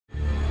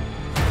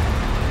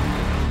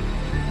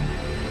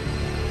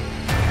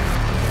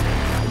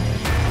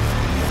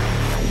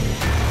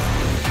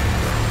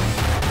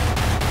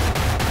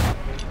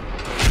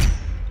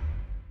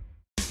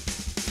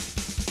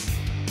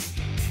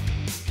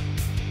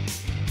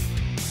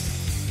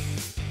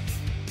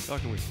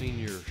Talking with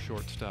senior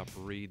shortstop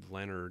Reid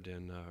Leonard.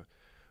 And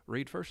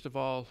Reid, first of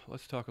all,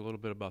 let's talk a little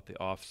bit about the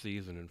off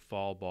season and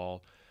fall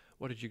ball.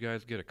 What did you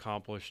guys get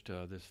accomplished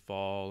this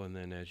fall, and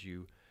then as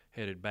you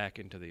headed back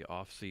into the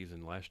off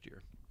season last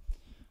year?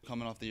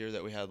 Coming off the year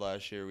that we had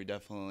last year, we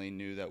definitely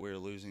knew that we were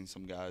losing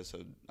some guys. So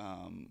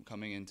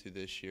coming into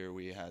this year,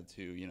 we had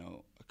to,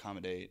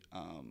 accommodate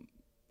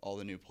all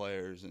the new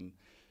players and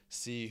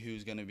see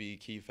who's going to be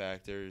key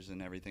factors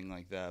and everything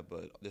like that.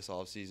 But this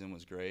off season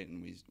was great,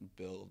 and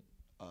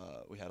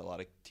we had a lot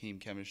of team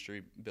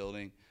chemistry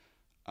building,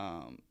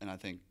 and I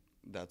think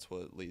that's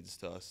what leads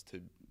to us to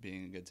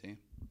being a good team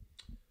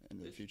in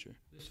the future.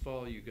 This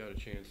fall, you got a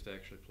chance to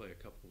actually play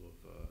a couple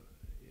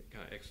of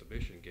kind of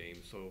exhibition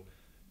games. So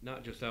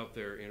not just out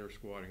there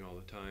inter-squatting all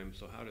the time.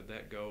 So how did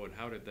that go, and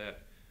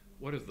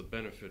what is the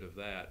benefit of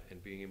that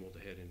and being able to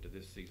head into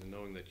this season,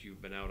 knowing that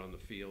you've been out on the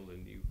field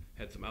and you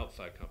had some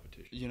outside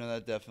competition?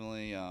 That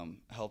definitely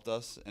helped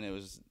us, and it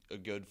was a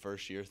good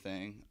first-year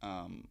thing.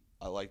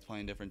 I liked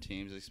playing different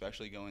teams,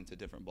 especially going to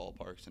different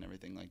ballparks and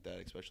everything like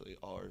that, especially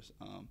ours.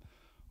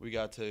 We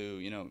got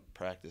to,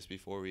 practice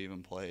before we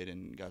even played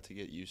and got to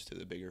get used to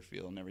the bigger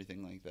field and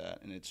everything like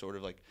that. And it sort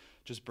of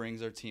just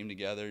brings our team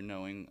together,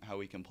 knowing how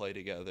we can play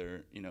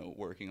together,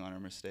 working on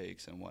our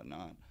mistakes and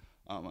whatnot.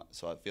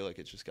 So I feel like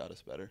it just got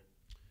us better.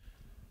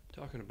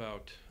 Talking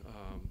about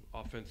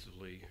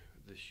offensively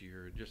this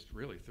year, just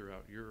really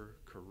throughout your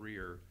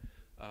career,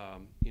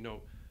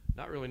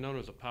 not really known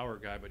as a power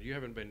guy, but you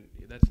haven't been.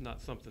 That's not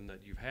something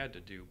that you've had to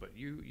do. But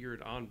you're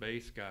an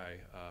on-base guy.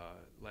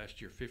 Last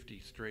year,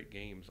 50 straight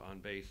games on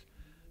base.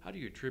 How do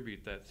you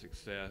attribute that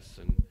success,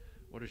 and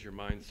what is your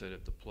mindset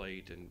at the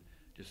plate, and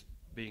just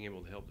being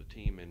able to help the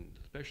team, and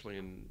especially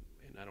and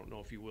I don't know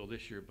if you will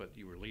this year, but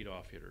you were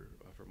leadoff hitter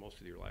for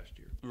most of your last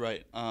year.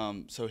 Right.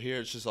 So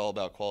here it's just all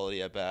about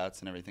quality at bats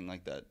and everything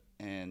like that,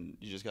 and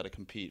you just got to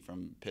compete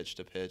from pitch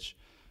to pitch.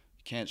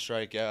 Can't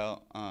strike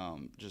out.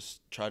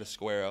 Just try to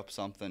square up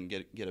something,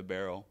 get a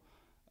barrel,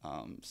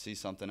 see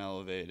something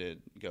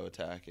elevated, go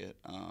attack it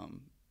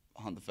on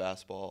the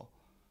fastball,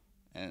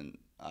 and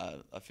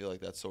I feel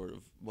like that's sort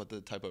of what the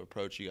type of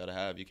approach you got to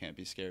have. You can't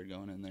be scared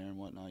going in there and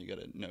whatnot. You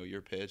got to know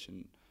your pitch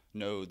and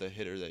know the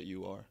hitter that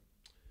you are.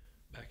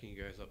 Backing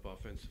you guys up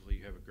offensively,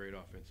 you have a great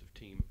offensive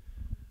team.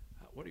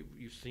 What have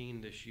you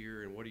seen this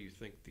year, and what do you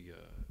think the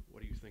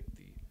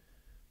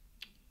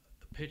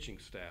pitching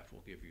staff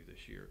will give you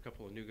this year? A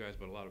couple of new guys,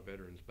 but a lot of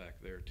veterans back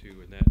there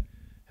too, and that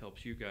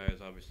helps you guys,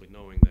 obviously,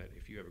 knowing that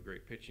if you have a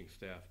great pitching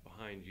staff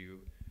behind you,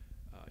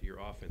 your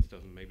offense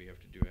doesn't maybe have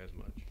to do as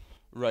much.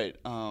 Right.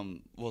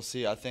 We'll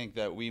see. I think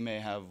that we may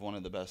have one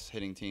of the best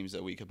hitting teams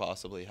that we could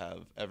possibly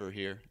have ever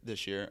here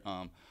this year.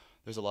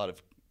 There's a lot of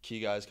key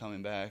guys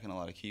coming back and a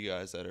lot of key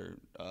guys that are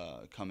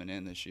coming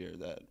in this year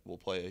that will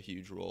play a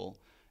huge role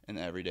in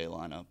the everyday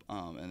lineup.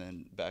 And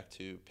then back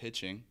to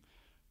pitching,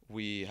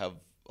 we have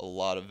a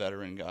lot of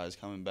veteran guys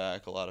coming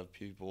back, a lot of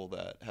people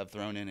that have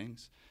thrown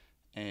innings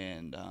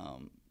and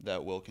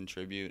that will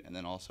contribute. And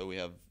then also we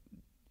have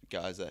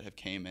guys that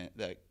came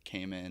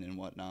in and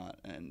whatnot,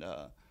 and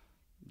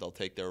they'll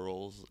take their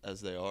roles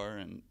as they are,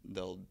 and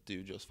they'll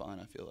do just fine,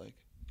 I feel like.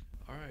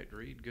 All right,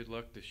 Reid, good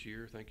luck this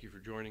year. Thank you for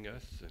joining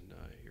us and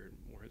here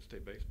at Morehead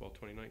State Baseball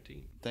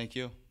 2019. Thank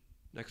you.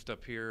 Next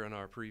up here on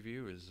our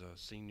preview is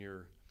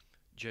senior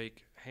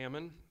Jake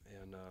Hammon,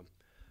 and I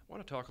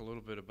want to talk a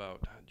little bit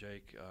about,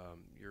 Jake,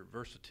 your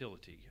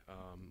versatility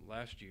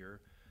last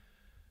year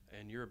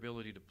and your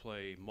ability to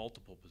play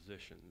multiple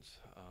positions.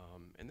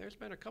 And there's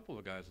been a couple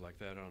of guys like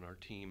that on our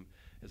team.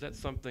 Is that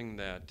something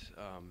that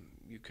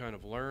you kind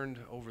of learned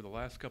over the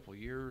last couple of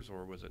years,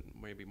 or was it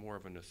maybe more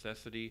of a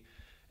necessity?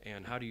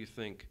 And how do you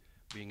think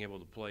being able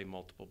to play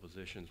multiple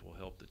positions will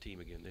help the team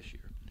again this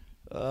year?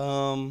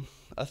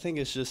 I think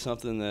it's just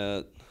something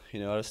that, I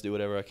just do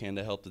whatever I can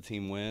to help the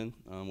team win.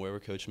 Wherever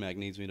Coach Mack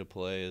needs me to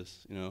play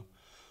is,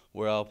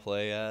 where I'll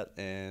play at.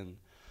 And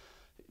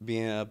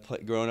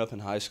growing up in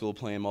high school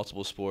playing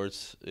multiple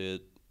sports,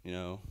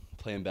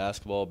 playing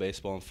basketball,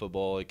 baseball, and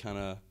football, it kind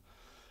of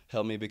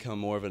helped me become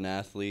more of an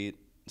athlete.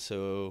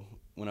 So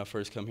when I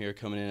first coming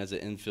in as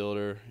an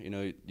infielder,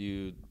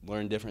 you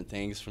learn different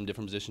things from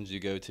different positions you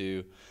go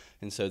to.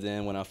 And so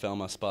then when I found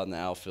my spot in the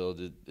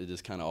outfield, it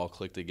just kind of all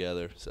clicked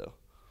together. So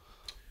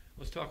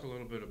let's talk a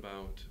little bit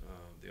about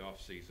the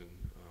off-season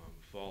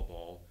fall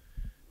ball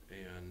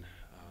and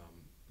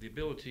the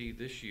ability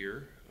this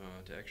year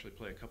to actually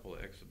play a couple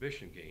of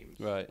exhibition games.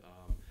 Right.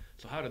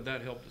 So how did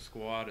that help the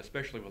squad,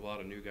 especially with a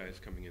lot of new guys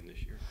coming in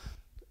this year?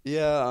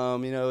 Yeah,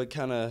 it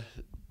kind of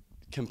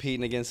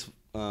competing against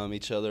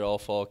each other all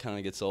fall kind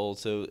of gets old.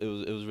 So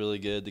it was really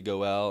good to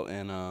go out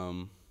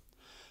and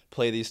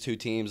play these two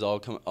teams.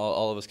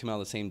 All of us come out of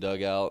the same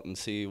dugout and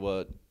see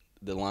what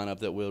the lineup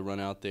that we'll run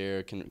out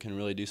there can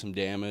really do some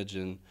damage,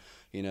 and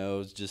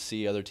just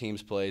see other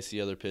teams play,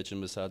 see other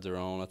pitching besides our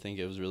own. I think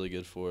it was really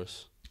good for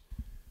us.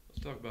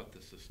 Let's talk about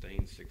the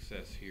sustained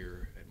success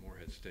here at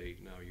Morehead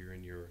State. Now you're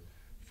in your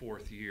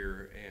fourth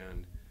year,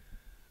 and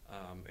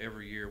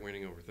every year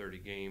winning over 30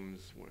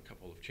 games, won a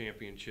couple of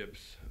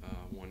championships,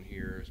 one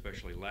here,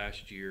 especially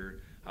last year.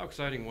 How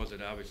exciting was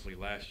it, obviously,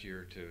 last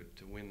year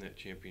to win that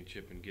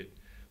championship and get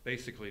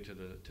basically to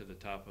the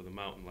top of the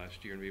mountain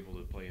last year and be able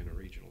to play in a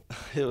regional?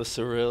 It was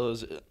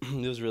surreal.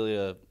 It was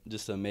really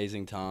just an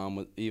amazing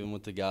time, even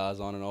with the guys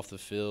on and off the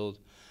field,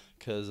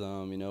 because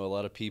you know, a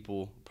lot of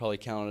people probably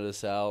counted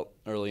us out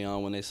early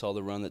on when they saw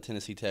the run that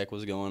Tennessee Tech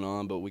was going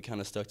on, but we kind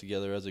of stuck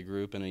together as a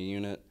group and a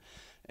unit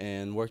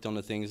and worked on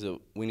the things that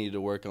we needed to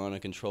work on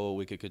and control what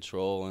we could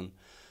control. And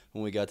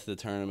when we got to the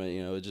tournament,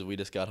 you know, we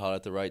just got hot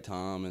at the right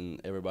time,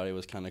 and everybody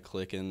was kind of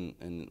clicking,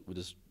 and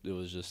it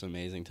was just an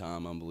amazing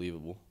time,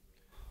 unbelievable.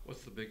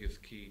 What's the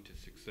biggest key to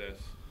success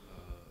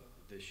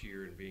this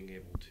year in being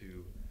able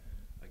to,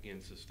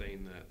 again,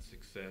 sustain that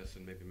success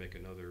and maybe make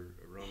another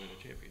run at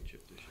a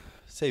championship this year?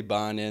 Say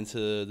buying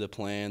into the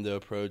plan, the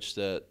approach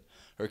that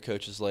our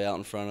coaches lay out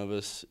in front of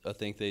us. I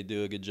think they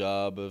do a good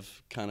job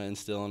of kind of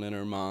instilling in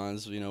our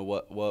minds, you know,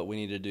 what we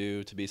need to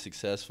do to be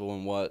successful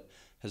and what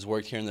has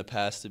worked here in the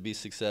past to be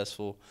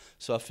successful.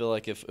 So I feel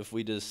like if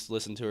we just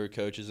listen to our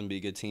coaches and be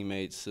good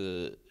teammates,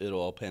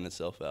 it'll all pan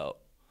itself out.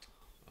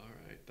 All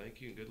right,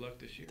 thank you, and good luck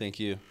this year. Thank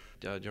you.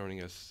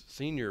 Joining us,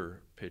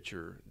 senior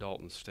pitcher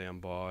Dalton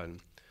Stambaugh. And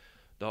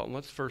Dalton,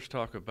 let's first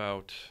talk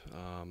about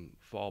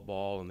fall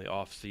ball and the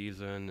off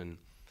season. And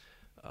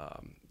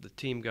the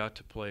team got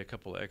to play a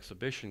couple of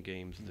exhibition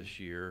games this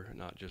year,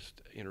 not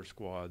just inter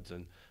squads.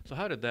 And so,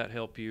 how did that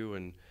help you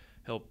and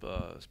help,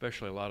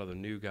 especially a lot of the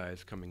new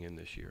guys coming in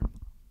this year?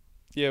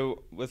 Yeah,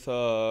 with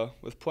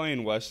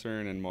playing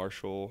Western and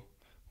Marshall,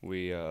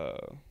 we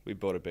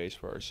built a base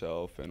for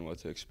ourselves and what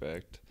to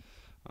expect.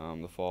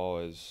 The fall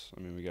is, I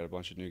mean, we got a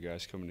bunch of new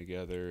guys coming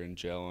together and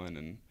gelling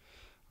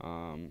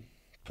and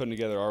putting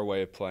together our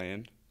way of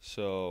playing.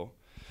 So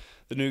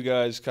the new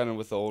guys kind of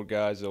with the old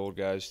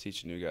guys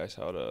teaching new guys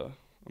how to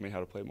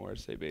play Morehead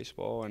State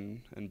baseball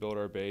and build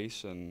our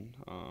base and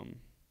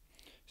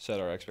set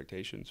our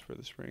expectations for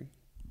the spring.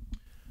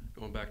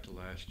 Going back to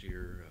last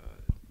year,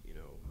 you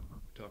know, we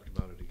talked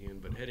about it again,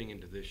 but heading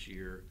into this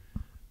year,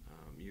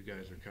 you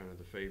guys are kind of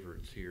the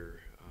favorites here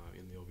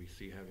in the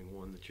OVC, having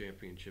won the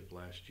championship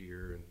last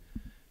year. And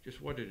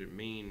just what did it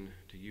mean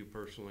to you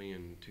personally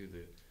and to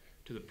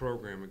the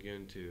program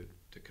again to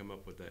come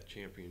up with that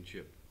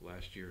championship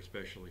last year,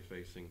 especially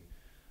facing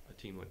a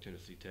team like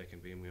Tennessee Tech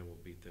and being able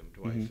to beat them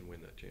twice and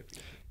win that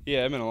championship?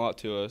 Yeah, it meant a lot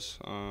to us.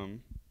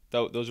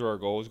 Those were our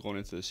goals going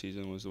into the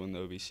season, was to win the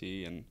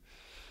OVC, and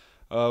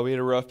we had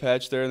a rough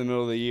patch there in the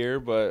middle of the year,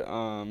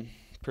 but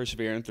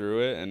persevering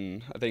through it.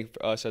 And I think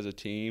for us as a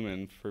team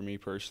and for me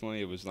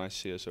personally, it was nice to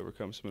see us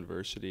overcome some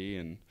adversity.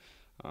 And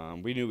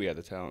we knew we had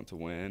the talent to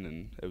win,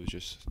 and it was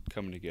just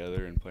coming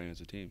together and playing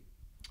as a team.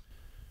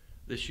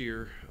 This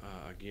year,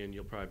 again,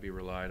 you'll probably be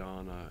relied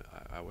on,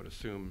 I would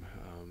assume,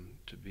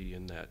 to be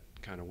in that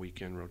kind of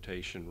weekend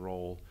rotation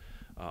role,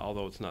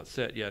 although it's not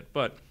set yet.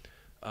 But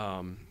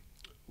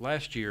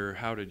last year,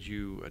 how did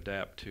you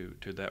adapt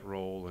to that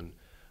role, and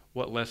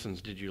what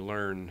lessons did you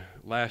learn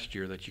last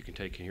year that you can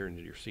take here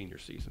into your senior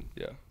season?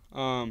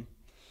 Yeah.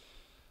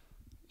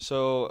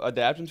 So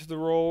adapting to the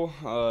role,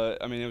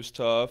 I mean, it was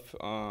tough.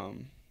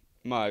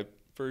 My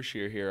first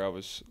year here,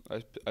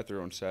 I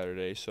threw on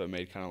Saturdays, so it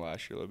made kind of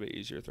last year a little bit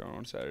easier throwing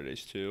on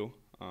Saturdays too.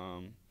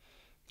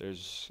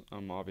 There's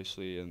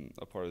obviously in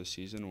a part of the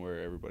season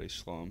where everybody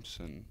slumps,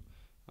 and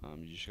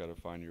you just got to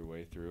find your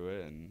way through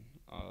it. And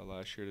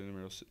last year in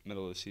the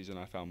middle of the season,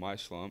 I found my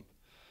slump.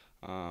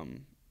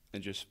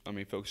 And just, I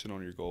mean, focusing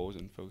on your goals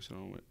and focusing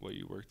on what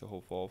you worked the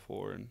whole fall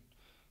for and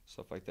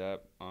stuff like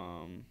that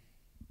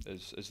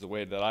is the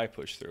way that I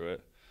push through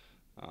it.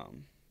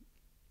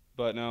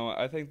 But no,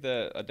 I think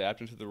that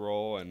adapting to the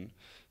role, and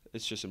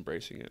it's just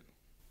embracing it.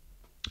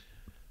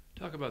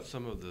 Talk about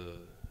some of the,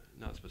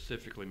 not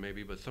specifically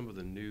maybe, but some of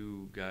the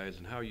new guys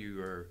and how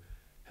you are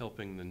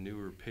helping the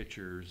newer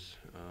pitchers.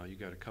 You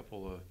got a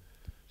couple of,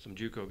 some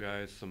JUCO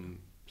guys, some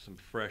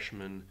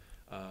freshmen.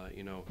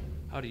 You know,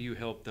 how do you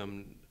help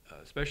them,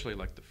 especially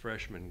like the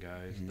freshman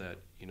guys that,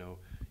 you know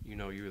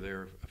you were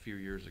there a few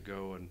years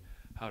ago, and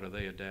how do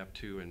they adapt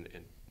to and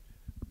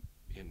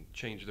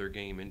change their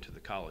game into the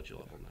college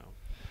level now?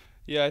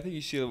 Yeah, I think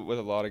you see with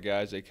a lot of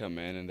guys, they come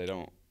in and they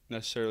don't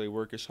necessarily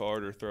work as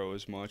hard or throw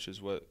as much as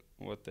what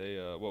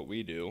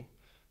we do.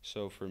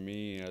 So for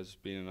me, as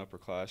being an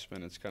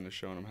upperclassman, it's kind of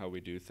showing them how we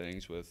do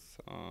things with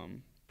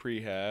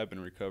prehab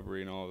and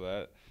recovery and all of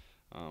that.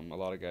 A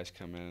lot of guys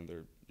come in and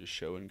they're just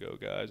show and go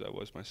guys. I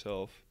was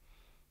myself.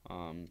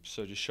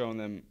 So just showing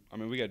them, I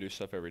mean, we got to do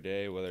stuff every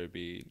day, whether it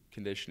be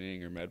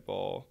conditioning or med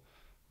ball.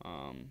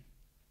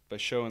 But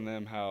showing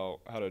them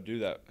how to do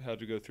that, how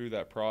to go through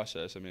that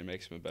process, I mean, it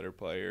makes them a better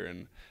player,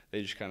 and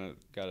they just kind of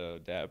got to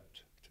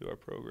adapt to our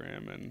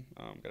program and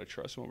got to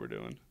trust in what we're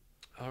doing.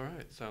 All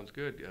right, sounds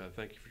good.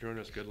 Thank you for joining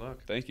us. Good luck.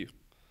 Thank you.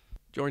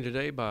 Joined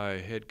today by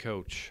head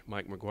coach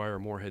Mike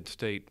McGuire, Morehead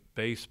State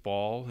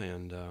baseball.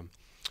 And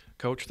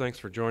Coach, thanks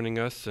for joining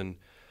us. And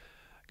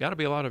got to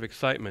be a lot of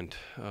excitement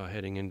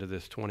heading into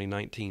this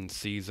 2019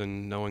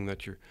 season, knowing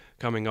that you're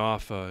coming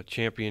off a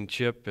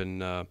championship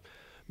and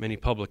many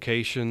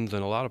publications,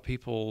 and a lot of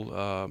people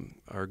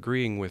are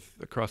agreeing with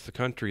across the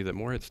country that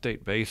Morehead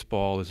State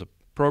baseball is a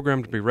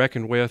program to be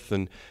reckoned with,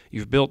 and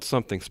you've built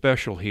something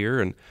special here.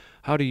 And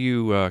how do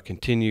you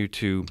continue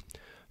to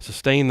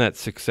sustain that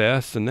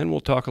success? And then we'll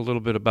talk a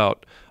little bit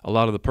about a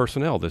lot of the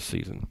personnel this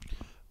season.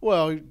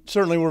 Well,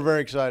 certainly we're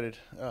very excited.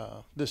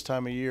 This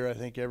time of year, I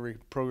think every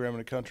program in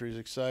the country is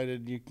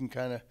excited. You can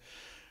kind of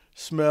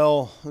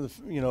smell,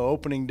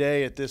 opening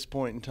day at this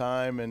point in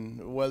time, and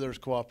the weather's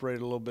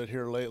cooperated a little bit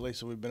here lately,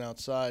 so we've been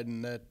outside,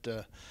 and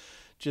that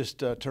just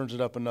turns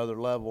it up another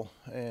level.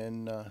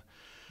 And,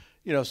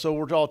 so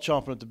we're all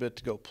chomping at the bit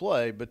to go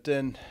play. But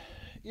then,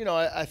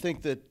 I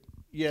think that,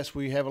 yes,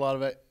 we have a lot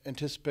of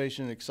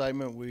anticipation and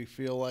excitement. We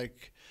feel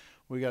like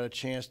we got a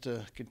chance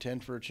to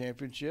contend for a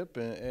championship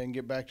and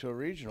get back to a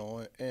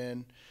regional.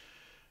 And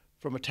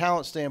from a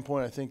talent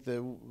standpoint, I think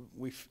that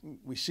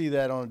we see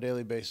that on a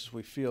daily basis.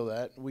 We feel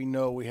that. We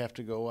know we have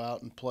to go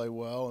out and play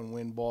well and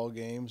win ball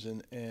games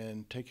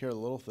and take care of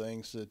the little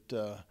things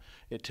that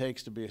it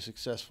takes to be a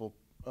successful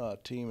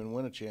team and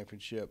win a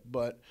championship.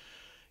 But,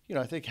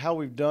 I think how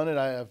we've done it,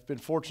 I've been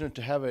fortunate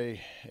to have a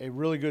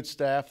really good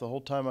staff the whole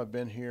time I've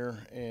been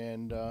here.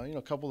 And,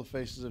 a couple of the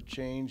faces have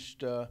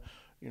changed,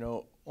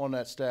 on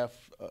that staff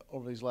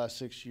over these last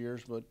 6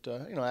 years. But,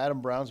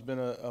 Adam Brown's been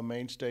a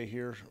mainstay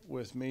here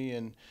with me,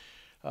 and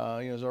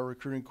as our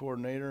recruiting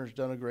coordinator, has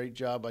done a great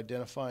job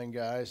identifying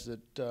guys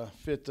that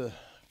fit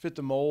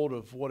the mold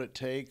of what it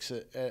takes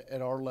at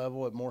our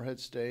level at Morehead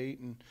State.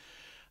 And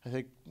I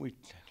think we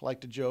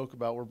like to joke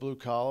about we're blue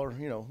collar.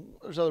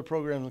 There's other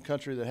programs in the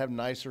country that have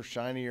nicer,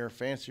 shinier,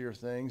 fancier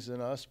things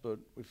than us, but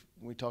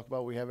we talk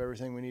about we have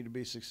everything we need to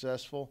be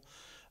successful.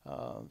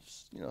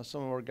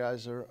 Some of our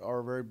guys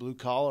are very blue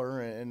collar,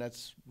 and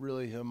that's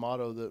really a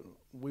motto that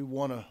we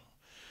want to,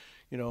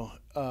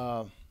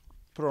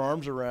 put our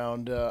arms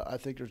around. I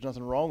think there's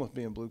nothing wrong with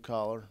being blue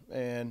collar,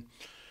 and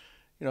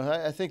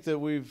I think that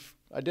we've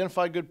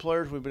identified good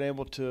players. We've been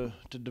able to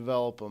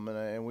develop them,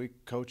 and we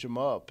coach them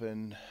up.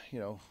 And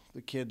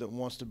the kid that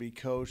wants to be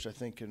coached, I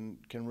think,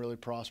 can really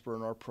prosper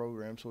in our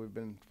program. So we've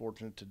been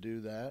fortunate to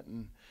do that,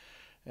 and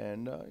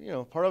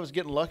part of it's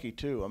getting lucky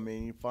too. I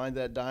mean, you find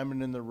that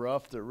diamond in the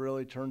rough that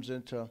really turns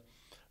into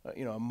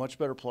a much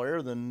better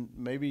player than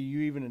maybe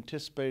you even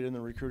anticipated in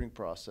the recruiting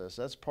process.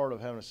 That's part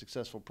of having a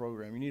successful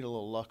program. You need a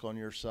little luck on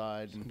your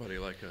side. Somebody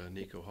like a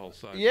Nico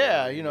Hall-side.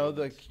 Yeah,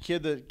 the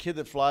kid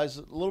that flies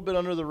a little bit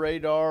under the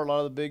radar. A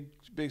lot of the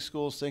big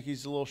schools think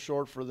he's a little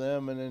short for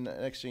them, and then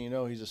next thing you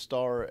know, he's a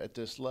star at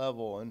this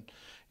level. And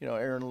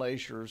Aaron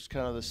Lasher is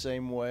kind of the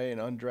same way, an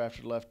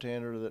undrafted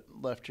left-hander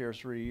that left here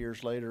 3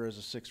 years later as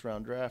a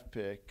 6th-round draft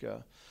pick.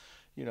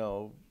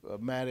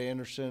 Matt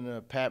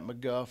Anderson, Pat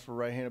McGuff for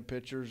right-handed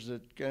pitchers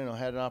that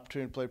had an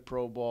opportunity to play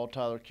pro ball.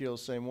 Tyler Keel the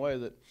same way,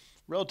 that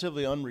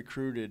relatively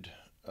unrecruited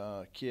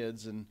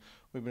kids, and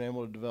we've been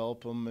able to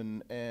develop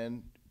them,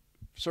 and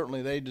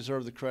certainly they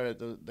deserve the credit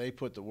that they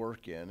put the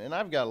work in. And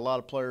I've got a lot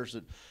of players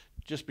that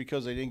just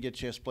because they didn't get a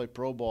chance to play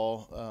pro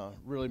ball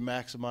really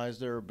maximized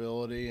their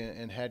ability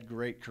and had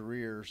great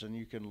careers. And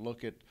you can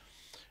look at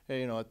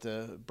at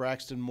the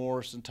Braxton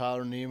Morris and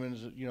Tyler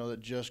Neiman's that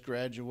just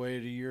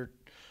graduated a year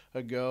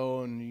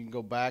ago, and you can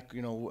go back,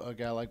 a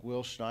guy like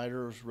Will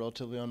Schneider was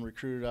relatively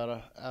unrecruited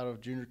out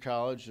of junior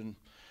college and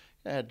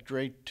had a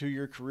great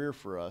 2-year career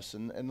for us,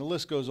 and the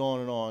list goes on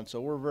and on. So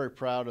we're very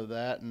proud of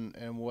that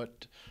and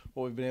what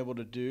we've been able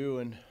to do,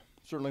 and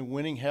certainly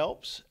winning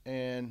helps,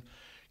 and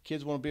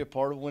kids want to be a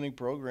part of a winning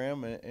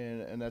program,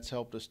 and that's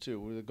helped us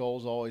too. The goal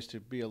is always to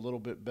be a little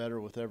bit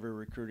better with every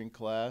recruiting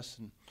class,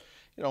 and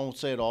I won't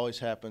say it always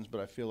happens,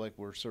 but I feel like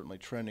we're certainly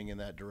trending in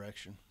that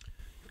direction.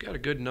 Got a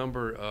good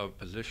number of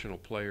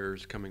positional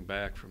players coming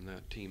back from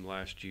that team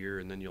last year,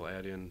 and then you'll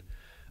add in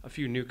a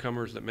few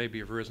newcomers that maybe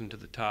have risen to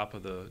the top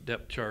of the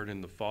depth chart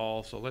in the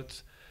fall. So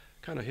let's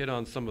kind of hit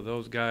on some of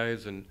those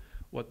guys and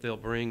what they'll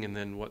bring, and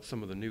then what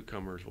some of the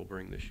newcomers will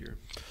bring this year.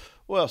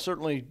 Well,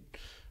 certainly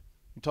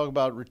you talk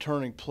about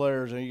returning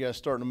players, and you guys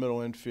start in the middle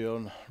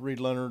infield.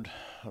 Reid Leonard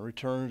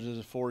returns as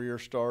a 4-year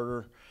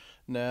starter.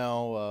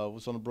 Now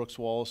was on the Brooks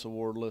Wallace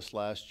Award list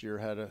last year,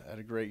 had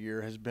a great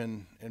year, has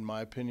been, in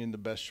my opinion, the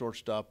best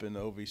shortstop in the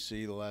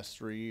OVC the last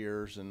 3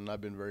 years, and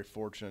I've been very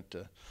fortunate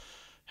to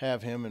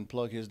have him and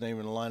plug his name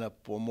in the lineup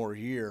one more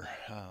year.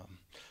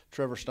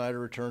 Trevor Snyder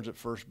returns at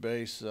first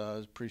base,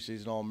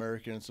 preseason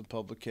All-American in some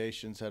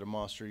publications, had a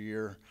monster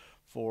year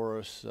for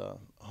us.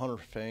 Hunter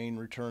Fain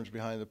returns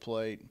behind the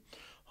plate.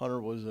 Hunter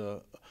was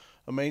a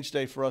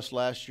mainstay for us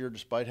last year,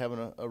 despite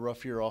having a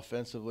rough year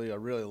offensively. I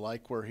really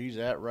like where he's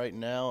at right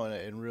now,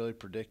 and really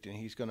predicting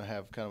he's going to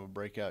have kind of a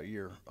breakout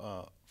year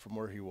from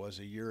where he was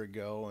a year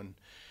ago. And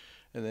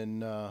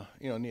then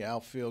in the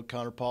outfield,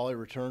 Connor Pauly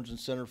returns in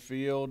center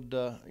field.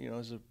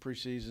 As a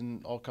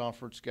preseason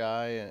all-conference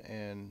guy,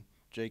 and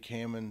Jake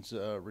Hammon's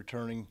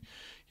returning.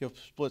 He'll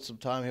split some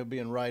time. He'll be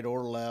in right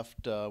or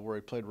left, where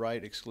he played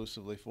right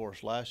exclusively for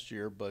us last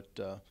year, but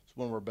he's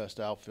one of our best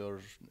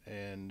outfielders,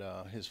 and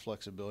his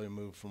flexibility to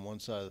move from one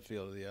side of the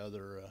field to the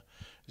other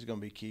is going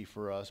to be key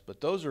for us.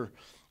 But those are,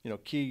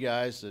 key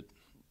guys that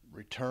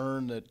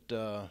return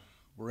that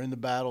were in the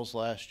battles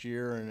last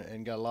year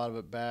and got a lot of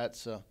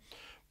at-bats.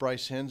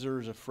 Bryce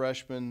Henzer is a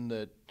freshman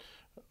that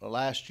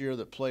last year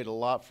that played a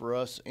lot for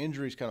us.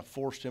 Injuries kind of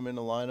forced him in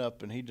the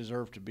lineup, and he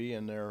deserved to be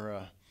in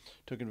there.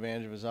 Took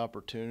advantage of his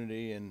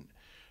opportunity, and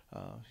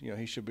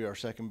he should be our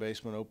second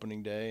baseman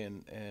opening day,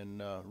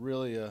 and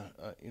really a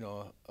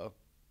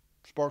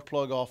spark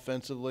plug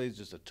offensively. He's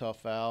just a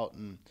tough out,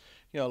 and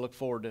I look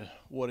forward to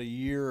what a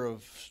year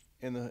of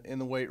in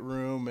the weight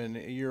room and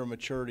a year of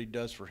maturity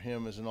does for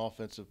him as an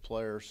offensive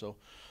player. So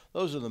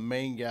those are the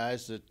main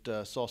guys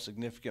that saw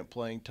significant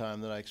playing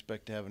time that I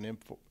expect to have an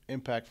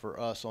impact for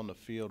us on the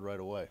field right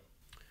away.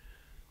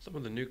 Some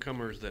of the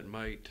newcomers that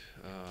might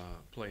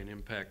play an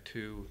impact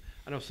too.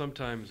 I know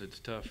sometimes it's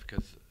tough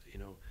because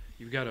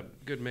you've got a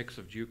good mix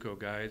of JUCO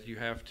guys. You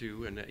have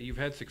to, and you've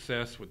had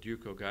success with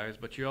JUCO guys,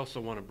 but you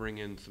also want to bring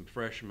in some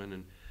freshmen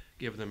and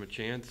give them a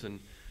chance. And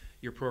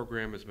your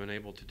program has been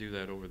able to do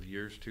that over the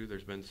years too.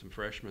 There's been some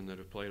freshmen that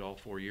have played all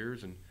 4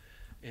 years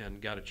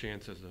and got a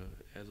chance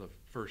as a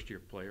first-year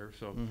player.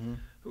 So,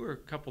 who are a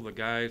couple of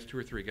guys, 2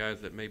 or 3 guys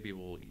that maybe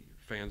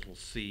fans will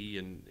see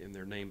and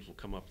their names will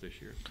come up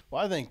this year?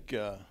 Well, I think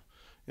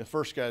the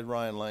first guy is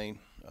Ryan Lane.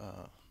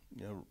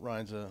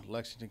 Ryan's a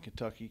Lexington,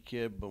 Kentucky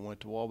kid, but went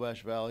to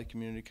Wabash Valley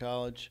Community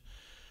College.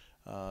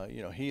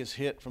 He is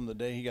hit from the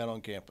day he got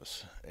on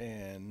campus,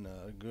 and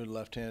a good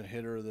left-handed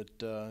hitter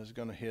that is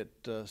going to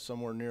hit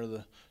somewhere near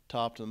the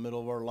top to the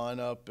middle of our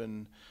lineup,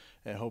 and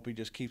hope he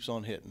just keeps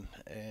on hitting.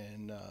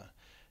 And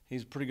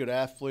he's a pretty good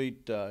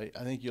athlete. I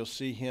think you'll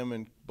see him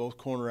in both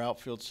corner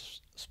outfield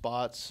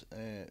spots.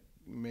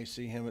 You may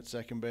see him at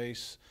second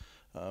base,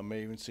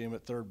 may even see him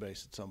at third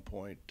base at some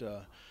point.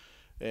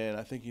 And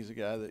I think he's a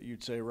guy that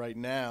you'd say right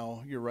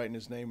now you're writing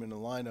his name in the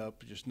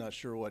lineup, just not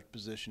sure what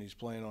position he's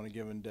playing on a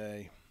given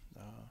day.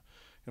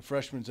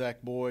 Freshman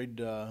Zach Boyd,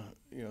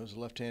 is a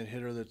left-handed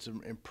hitter that's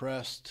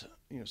impressed.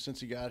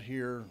 Since he got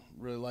here,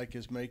 really like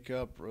his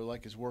makeup, really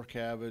like his work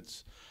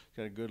habits.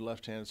 Got a good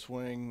left-handed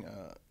swing.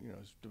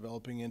 He's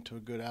developing into a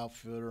good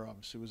outfielder.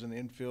 Obviously, was an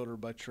infielder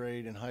by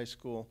trade in high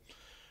school.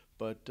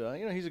 But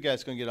he's a guy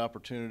that's going to get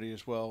opportunity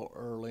as well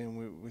early,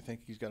 and we think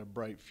he's got a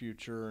bright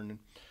future. And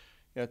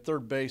at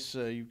third base,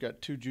 you've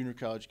got 2 junior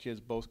college kids,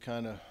 both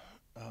kind of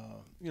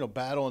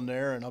battling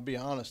there. And I'll be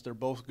honest, they're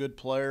both good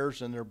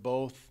players, and they're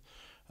both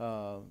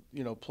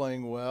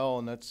playing well,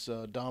 and that's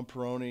Don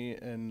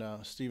Peroni and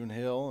Stephen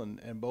Hill,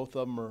 and both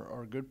of them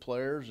are good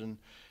players, and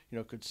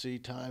could see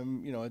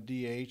time at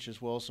DH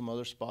as well as some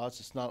other spots.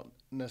 It's not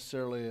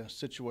necessarily a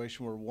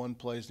situation where one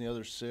plays and the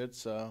other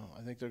sits. I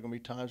think there are going to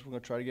be times we're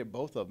going to try to get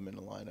both of them in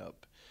the lineup,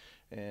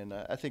 and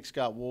I think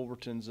Scott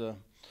Wolverton's a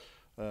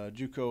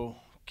JUCO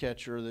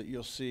catcher that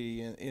you'll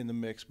see in the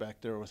mix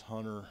back there with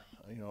Hunter,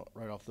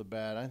 right off the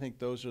bat. I think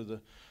those are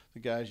the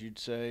guys you'd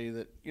say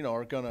that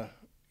are going to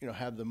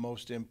have the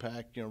most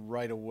impact,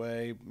 right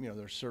away.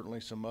 There's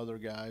certainly some other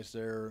guys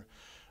there,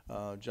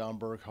 John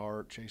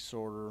Burkhart, Chase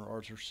Sorter,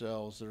 Arthur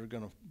Sells, that are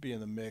going to be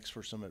in the mix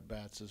for some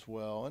at-bats as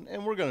well.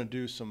 And we're going to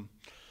do some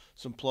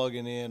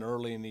plugging in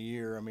early in the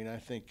year. I mean, I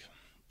think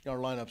our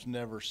lineup's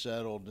never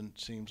settled, and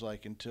it seems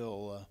like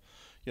until,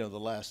 the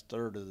last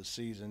third of the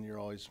season, you're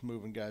always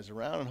moving guys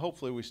around, and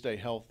hopefully we stay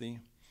healthy.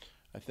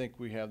 I think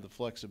we have the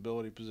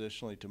flexibility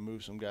positionally to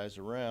move some guys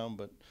around,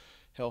 but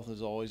health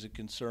is always a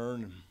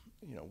concern.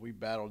 We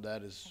battled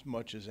that as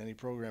much as any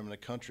program in the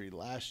country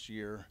last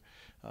year,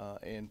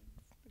 and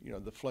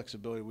the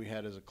flexibility we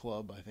had as a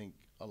club, I think,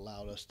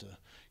 allowed us to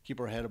keep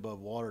our head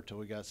above water till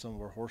we got some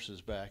of our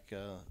horses back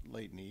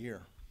late in the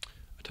year.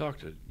 I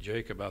talked to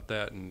Jake about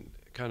that and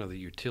kind of the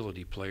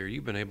utility player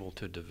you've been able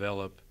to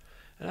develop,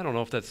 and I don't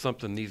know if that's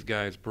something these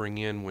guys bring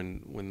in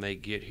when they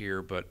get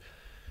here, but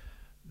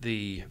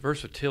the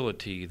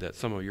versatility that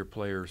some of your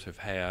players have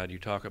had. You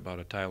talk about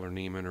a Tyler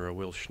Neiman or a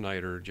Will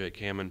Schneider, Jake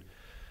Hammon.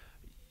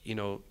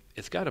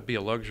 It's got to be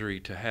a luxury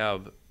to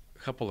have a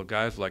couple of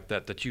guys like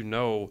that they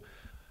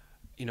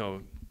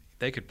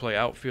could play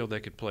outfield, they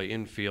could play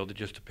infield. It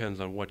just depends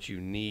on what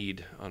you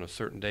need on a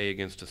certain day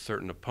against a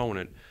certain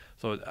opponent.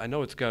 So I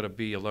know it's got to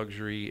be a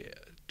luxury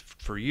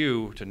for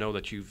you to know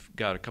that you've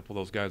got a couple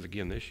of those guys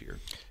again this year.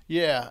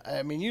 Yeah,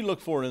 I mean, you look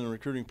for it in the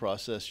recruiting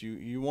process.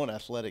 You want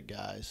athletic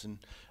guys, and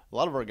a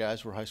lot of our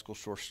guys were high school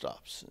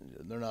shortstops.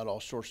 They're not all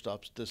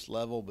shortstops at this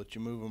level, but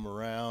you move them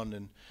around,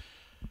 and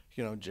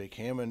Jake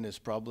Hammon is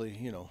probably,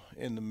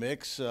 in the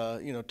mix,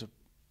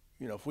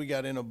 if we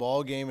got in a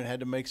ball game and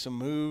had to make some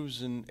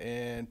moves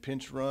and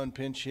pinch run,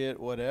 pinch hit,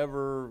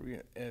 whatever,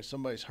 and if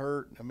somebody's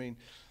hurt, I mean,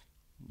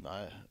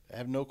 I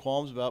have no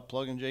qualms about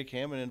plugging Jake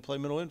Hammon in and play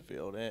middle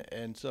infield.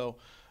 And so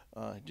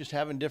just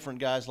having different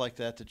guys like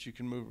that you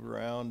can move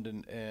around,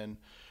 and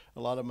a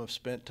lot of them have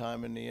spent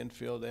time in the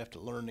infield. They have to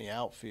learn the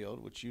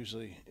outfield, which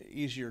usually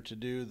easier to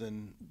do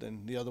than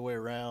the other way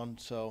around.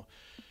 So,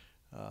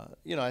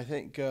 I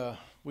think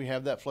we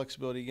have that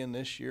flexibility again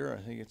this year.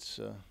 I think it's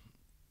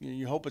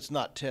you hope it's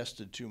not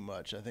tested too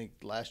much. I think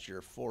last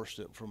year forced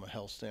it from a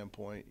health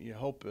standpoint. You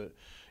hope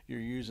you're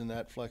using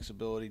that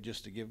flexibility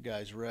just to give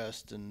guys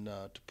rest and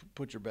to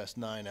put your best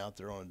 9 out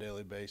there on a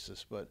daily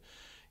basis. But,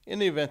 in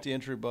the event the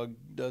injury bug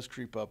does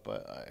creep up,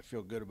 I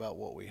feel good about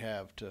what we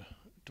have to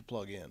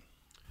plug in.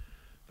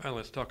 Finally,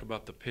 let's talk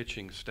about the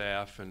pitching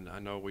staff, and I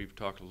know we've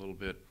talked a little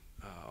bit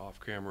off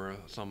camera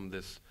some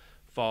this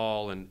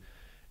fall, and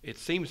it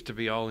seems to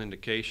be all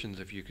indications,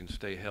 if you can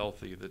stay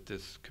healthy, that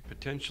this could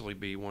potentially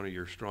be one of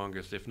your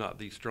strongest, if not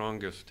the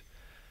strongest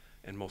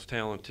and most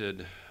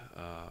talented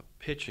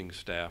pitching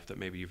staff that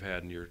maybe you've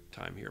had in your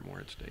time here at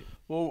Morehead State.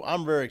 Well,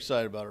 I'm very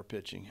excited about our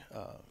pitching.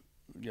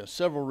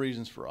 Several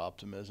reasons for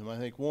optimism. I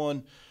think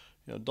one,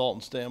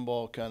 Dalton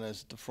Stambaugh kind of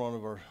is at the front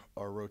of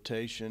our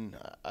rotation.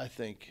 I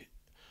think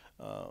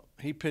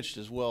he pitched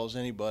as well as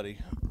anybody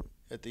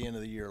at the end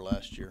of the year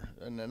last year,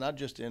 and not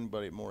just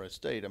anybody at Morehead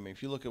State. I mean,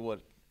 if you look at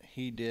what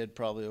he did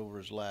probably over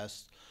his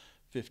last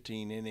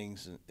 15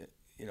 innings,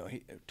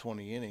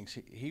 20 innings,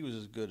 he was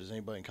as good as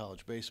anybody in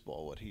college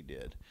baseball, what he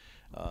did.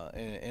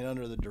 And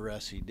under the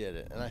duress, he did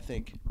it. And I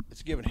think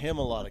it's given him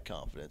a lot of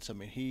confidence. I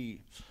mean,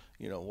 he,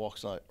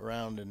 walks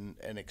around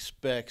and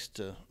expects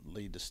to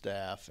lead the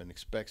staff and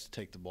expects to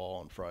take the ball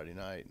on Friday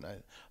night.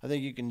 And I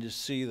think you can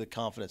just see the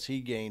confidence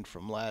he gained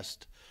from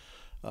last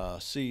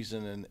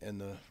season and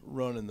the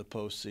run in the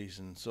postseason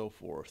and so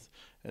forth.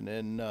 And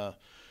then,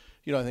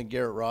 I think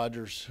Garrett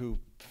Rogers, who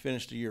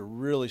finished the year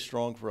really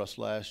strong for us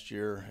last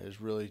year,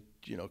 has really,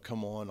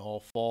 come on all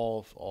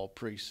fall, all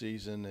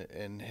preseason,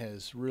 and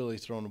has really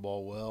thrown the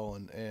ball well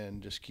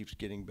and just keeps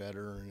getting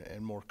better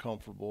and more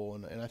comfortable.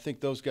 And I think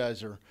those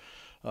guys are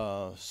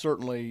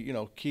certainly,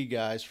 key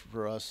guys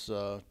for us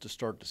to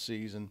start the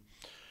season.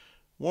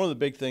 One of the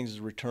big things is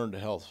return to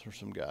health for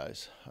some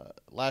guys.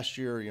 Last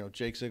year,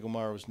 Jake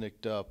Ziegelmeyer was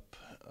nicked up.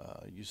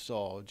 You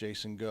saw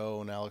Jason Go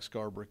and Alex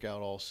Garbrick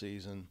out all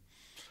season.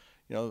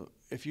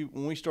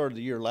 When we started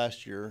the year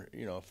last year,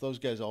 if those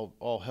guys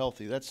all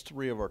healthy, that's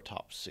 3 of our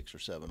top 6 or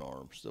 7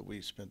 arms that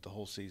we spent the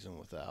whole season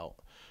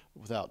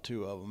without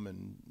 2 of them,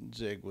 and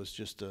Zig was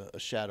just a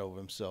shadow of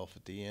himself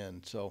at the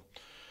end. So,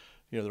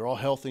 they're all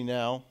healthy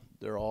now.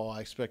 I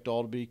expect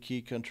all to be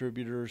key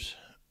contributors.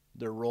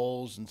 Their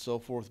roles and so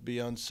forth be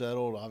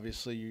unsettled.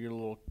 Obviously, you're a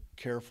little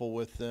careful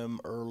with them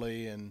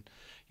early and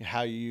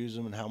how you use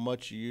them and how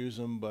much you use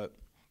them, but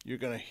you're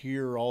going to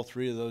hear all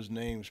 3 of those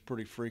names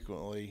pretty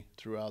frequently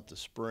throughout the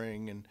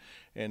spring,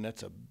 and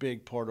that's a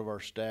big part of our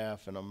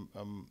staff, and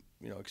I'm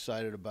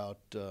excited about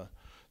the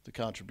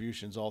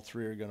contributions all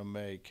 3 are going to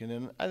make. And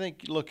then I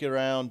think you look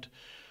around,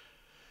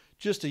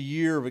 just a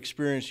year of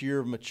experience, year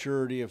of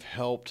maturity have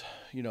helped,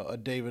 a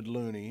David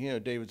Looney.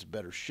 David's in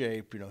better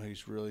shape.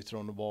 He's really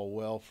thrown the ball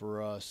well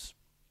for us.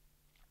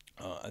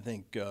 I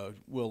think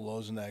Will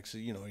Lozenak's, a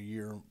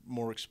year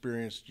more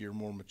experienced, year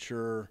more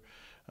mature.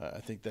 I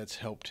think that's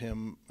helped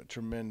him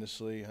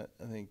tremendously.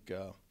 I think,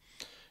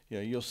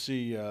 you'll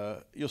see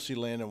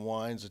Landon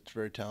Wines, a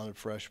very talented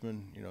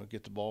freshman,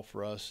 get the ball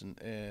for us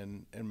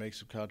and make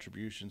some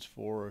contributions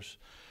for us.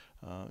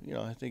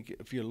 I think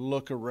if you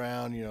look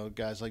around,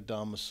 guys like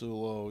Don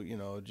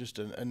Masulo, just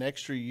an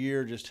extra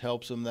year just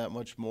helps them that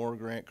much more.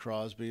 Grant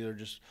Crosby, they're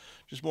just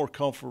more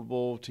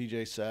comfortable.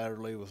 TJ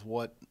Satterley with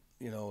what,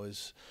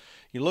 is –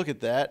 you look at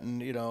that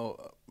and,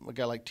 a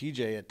guy like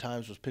TJ at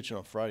times was pitching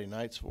on Friday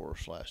nights for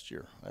us last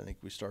year. I think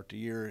we start the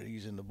year,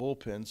 he's in the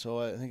bullpen. So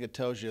I think it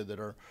tells you that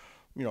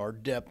our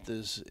depth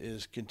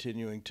is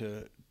continuing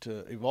to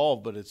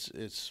evolve, but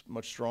it's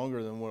much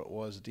stronger than what it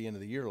was at the end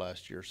of the year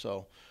last year.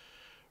 So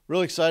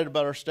really excited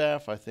about our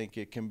staff. I think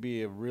it can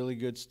be a really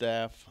good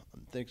staff. I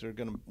think we're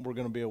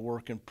going to be a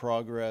work in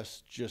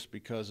progress just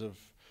because of,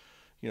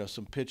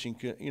 some pitching,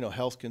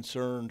 health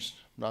concerns.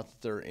 Not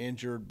that they're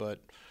injured, but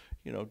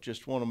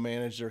just want to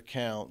manage their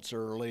counts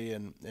early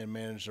and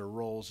manage their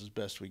roles as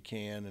best we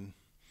can. And,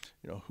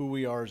 who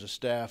we are as a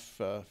staff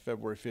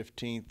February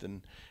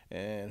 15th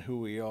and who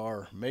we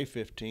are May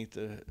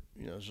 15th,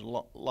 there's a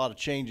lot of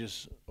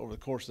changes over the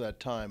course of that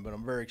time, but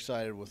I'm very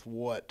excited with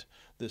what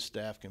this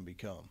staff can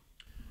become.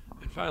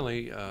 And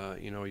finally,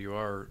 you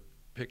are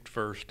picked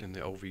first in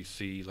the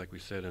OVC, like we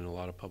said, in a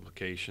lot of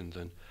publications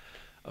and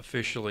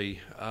officially.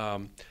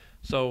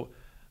 So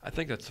I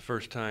think that's the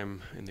first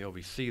time in the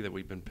OVC that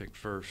we've been picked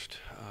first.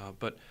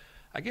 But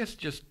I guess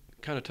just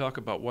kind of talk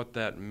about what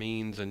that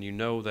means, and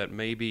that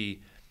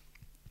maybe,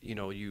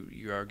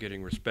 you are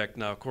getting respect.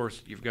 Now, of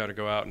course, you've got to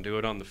go out and do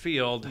it on the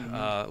field.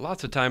 Mm-hmm.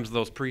 Lots of times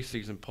those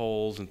preseason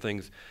polls and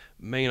things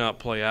may not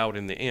play out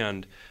in the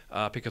end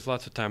because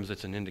lots of times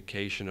it's an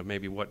indication of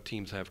maybe what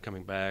teams have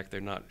coming back.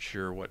 They're not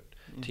sure what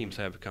teams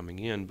have coming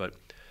in. But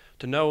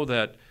to know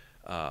that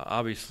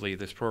obviously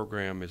this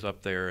program is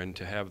up there and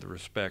to have the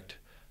respect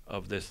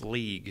of this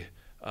league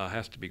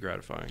has to be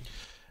gratifying.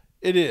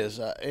 It is.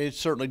 It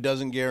certainly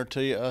doesn't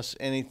guarantee us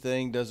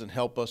anything, doesn't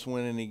help us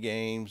win any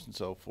games and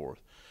so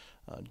forth.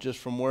 Just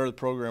from where the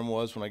program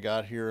was when I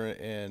got here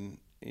and,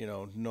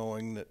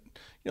 knowing that,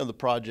 the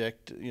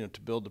project,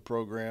 to build the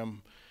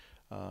program,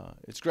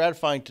 it's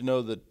gratifying to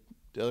know that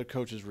the other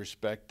coaches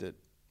respect that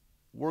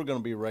we're going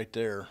to be right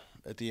there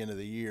at the end of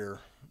the year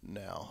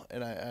now.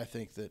 And I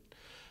think that,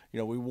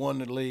 we won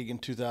the league in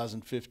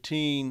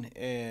 2015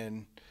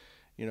 and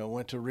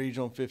went to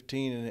regional in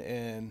 15,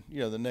 and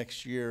the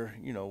next year,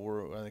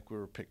 I think we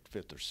were picked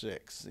 5th or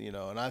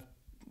 6th,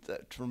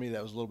 for me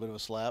that was a little bit of a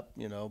slap,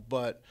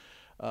 but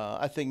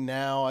I think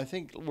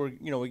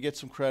we get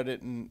some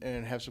credit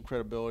and have some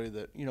credibility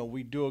that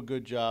we do a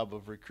good job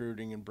of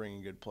recruiting and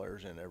bringing good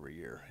players in every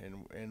year,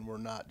 and we're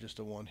not just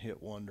a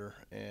one-hit wonder.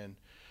 And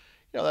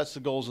that's the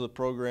goals of the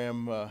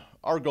program.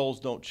 Our goals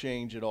don't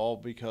change at all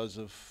because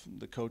of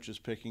the coaches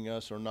picking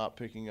us or not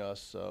picking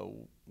us.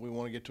 We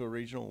want to get to a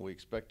regional. We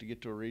expect to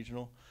get to a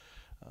regional,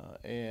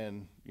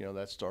 and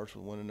that starts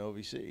with winning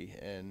OVC.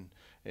 And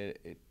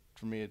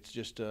for me, it's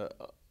just a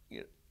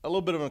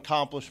little bit of an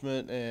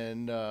accomplishment,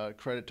 and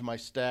credit to my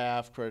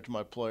staff, credit to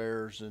my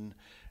players,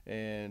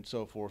 and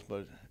so forth.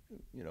 But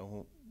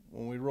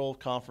when we roll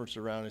conference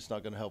around, it's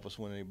not going to help us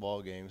win any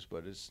ball games.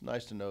 But it's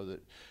nice to know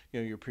that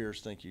your peers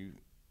think you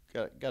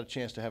got a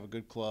chance to have a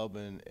good club,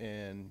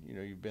 and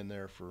you've been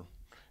there for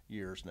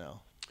years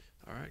now.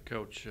 All right,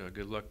 Coach.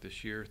 Good luck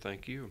this year.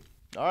 Thank you.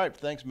 All right,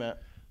 thanks,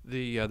 Matt.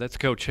 That's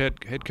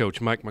head coach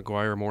Mike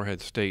McGuire,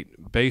 Morehead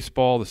State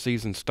baseball. The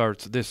season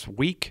starts this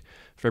week,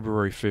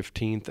 February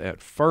 15th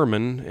at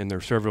Furman, and there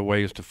are several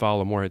ways to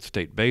follow Morehead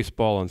State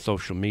baseball on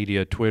social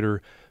media: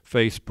 Twitter,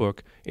 Facebook,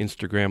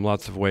 Instagram,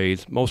 lots of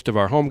ways. Most of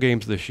our home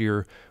games this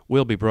year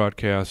will be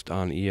broadcast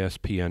on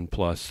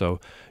ESPN+.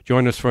 So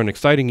join us for an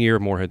exciting year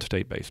of Morehead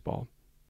State baseball.